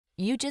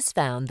You just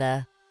found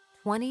the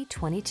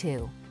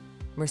 2022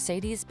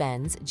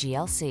 Mercedes-Benz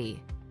GLC.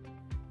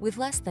 With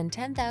less than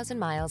 10,000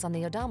 miles on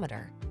the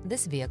odometer,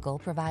 this vehicle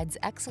provides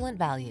excellent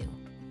value.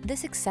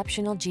 This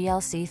exceptional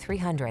GLC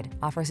 300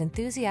 offers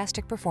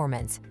enthusiastic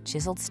performance,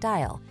 chiseled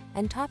style,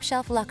 and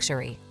top-shelf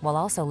luxury, while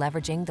also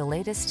leveraging the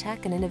latest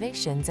tech and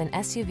innovations in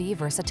SUV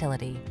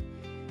versatility.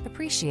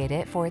 Appreciate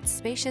it for its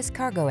spacious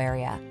cargo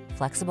area,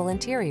 flexible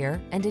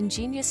interior, and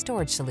ingenious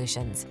storage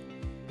solutions.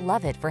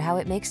 Love it for how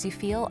it makes you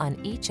feel on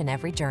each and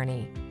every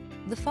journey.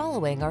 The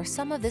following are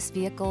some of this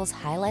vehicle's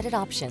highlighted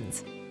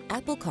options: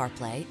 Apple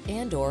CarPlay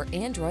and/or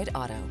Android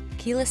Auto,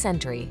 keyless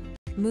entry,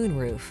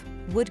 moonroof,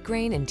 wood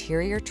grain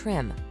interior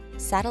trim,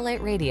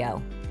 satellite radio,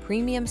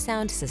 premium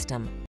sound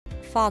system,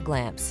 fog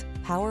lamps,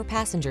 power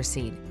passenger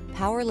seat,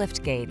 power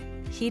liftgate,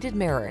 heated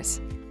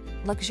mirrors.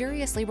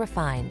 Luxuriously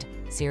refined,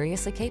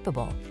 seriously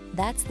capable.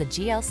 That's the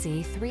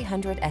GLC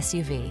 300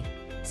 SUV.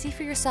 See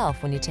for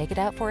yourself when you take it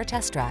out for a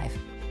test drive.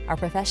 Our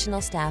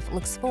professional staff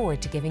looks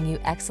forward to giving you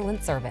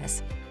excellent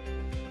service.